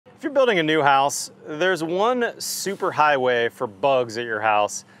If you're building a new house, there's one super highway for bugs at your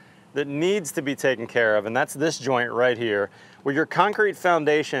house that needs to be taken care of, and that's this joint right here, where your concrete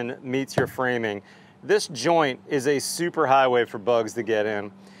foundation meets your framing. This joint is a super highway for bugs to get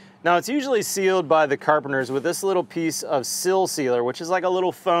in. Now, it's usually sealed by the carpenters with this little piece of sill sealer, which is like a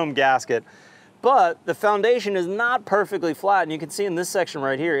little foam gasket, but the foundation is not perfectly flat, and you can see in this section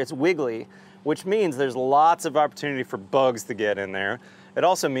right here, it's wiggly, which means there's lots of opportunity for bugs to get in there. It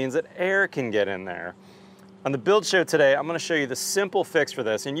also means that air can get in there. On the build show today, I'm going to show you the simple fix for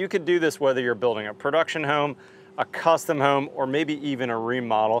this, and you could do this whether you're building a production home, a custom home, or maybe even a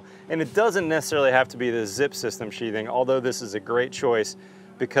remodel. And it doesn't necessarily have to be the zip system sheathing, although this is a great choice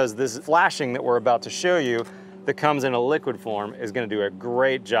because this flashing that we're about to show you that comes in a liquid form is going to do a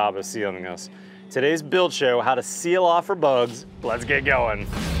great job of sealing this. Today's build show, how to seal off for bugs. Let's get going.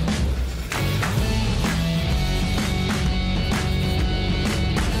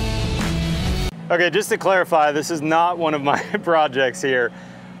 Okay, just to clarify, this is not one of my projects here,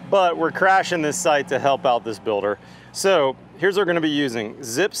 but we're crashing this site to help out this builder. So here's what we're gonna be using: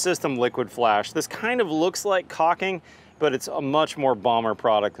 Zip System Liquid Flash. This kind of looks like caulking, but it's a much more bomber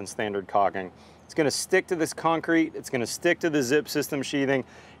product than standard caulking. It's gonna stick to this concrete, it's gonna stick to the zip system sheathing.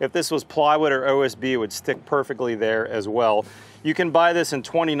 If this was plywood or OSB, it would stick perfectly there as well. You can buy this in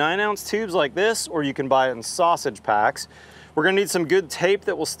 29-ounce tubes like this, or you can buy it in sausage packs. We're gonna need some good tape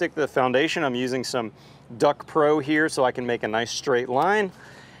that will stick to the foundation. I'm using some Duck Pro here so I can make a nice straight line.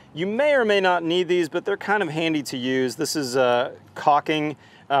 You may or may not need these, but they're kind of handy to use. This is caulking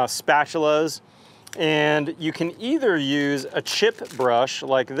spatulas, and you can either use a chip brush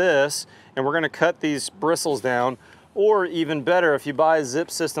like this, and we're gonna cut these bristles down, or even better, if you buy a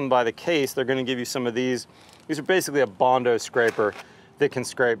Zip System by the case, they're gonna give you some of these. These are basically a Bondo scraper that can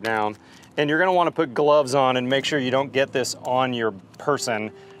scrape down. And you're gonna wanna put gloves on and make sure you don't get this on your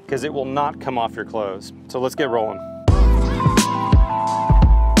person because it will not come off your clothes. So let's get rolling.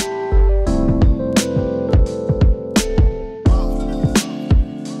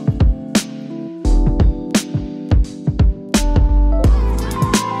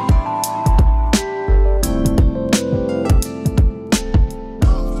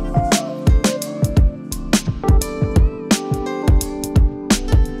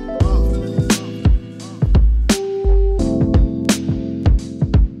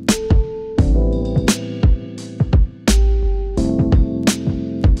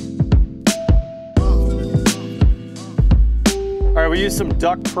 We used some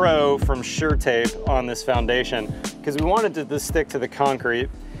Duck Pro from Shurtape on this foundation because we wanted to stick to the concrete,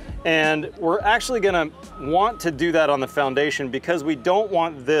 and we're actually gonna want to do that on the foundation because we don't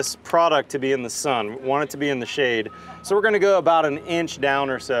want this product to be in the sun. We want it to be in the shade. So we're gonna go about an inch down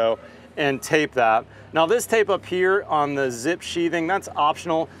or so and tape that. Now this tape up here on the zip sheathing, that's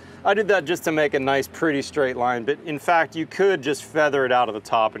optional. I did that just to make a nice pretty straight line, but in fact you could just feather it out of the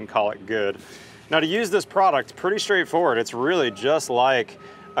top and call it good. Now to use this product, pretty straightforward. It's really just like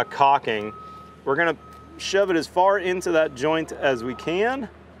a caulking. We're gonna shove it as far into that joint as we can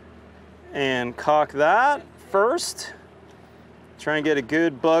and caulk that first. Try and get a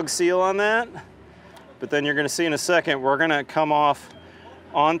good bug seal on that. But then you're gonna see in a second, we're gonna come off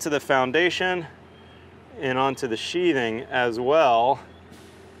onto the foundation and onto the sheathing as well.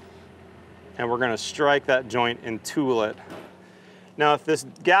 And we're gonna strike that joint and tool it. Now if this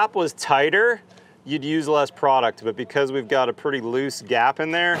gap was tighter, you'd use less product, but because we've got a pretty loose gap in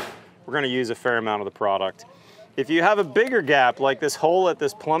there, we're gonna use a fair amount of the product. If you have a bigger gap, like this hole at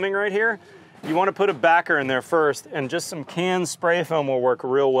this plumbing right here, you wanna put a backer in there first, and just some canned spray foam will work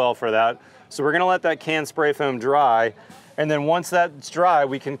real well for that. So we're gonna let that canned spray foam dry, and then once that's dry,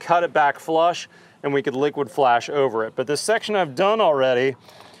 we can cut it back flush, and we could liquid flash over it. But this section I've done already,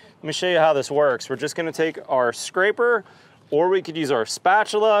 let me show you how this works. We're just gonna take our scraper, or we could use our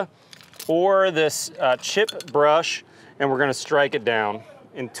spatula, or this chip brush, and we're gonna strike it down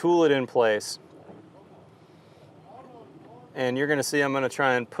and tool it in place. And you're gonna see I'm gonna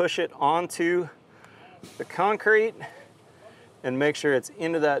try and push it onto the concrete and make sure it's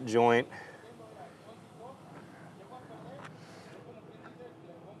into that joint.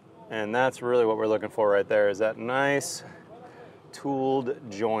 And that's really what we're looking for right there, is that nice tooled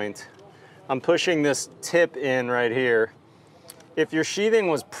joint. I'm pushing this tip in right here. If your sheathing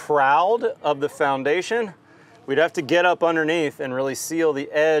was proud of the foundation, we'd have to get up underneath and really seal the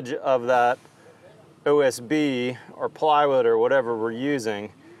edge of that OSB or plywood or whatever we're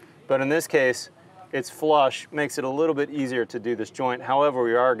using. But in this case, it's flush, makes it a little bit easier to do this joint. However,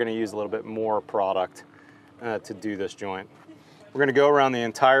 we are gonna use a little bit more product to do this joint. We're gonna go around the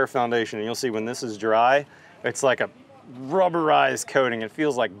entire foundation, and you'll see when this is dry, it's like a rubberized coating. It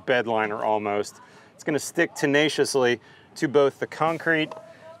feels like bed liner almost. It's gonna stick tenaciously to both the concrete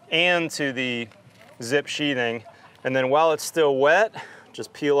and to the zip sheathing. And then while it's still wet,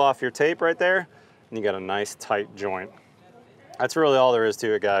 just peel off your tape right there, and you got a nice tight joint. That's really all there is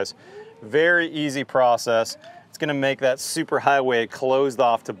to it, guys. Very easy process. It's gonna make that superhighway closed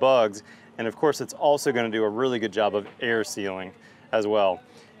off to bugs. And of course, it's also gonna do a really good job of air sealing as well.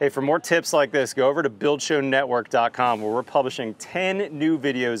 Hey, for more tips like this, go over to buildshownetwork.com where we're publishing 10 new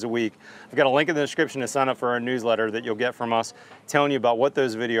videos a week. I've got a link in the description to sign up for our newsletter that you'll get from us, telling you about what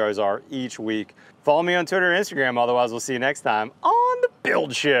those videos are each week. Follow me on Twitter and Instagram, otherwise we'll see you next time on The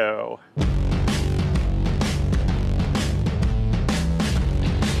Build Show.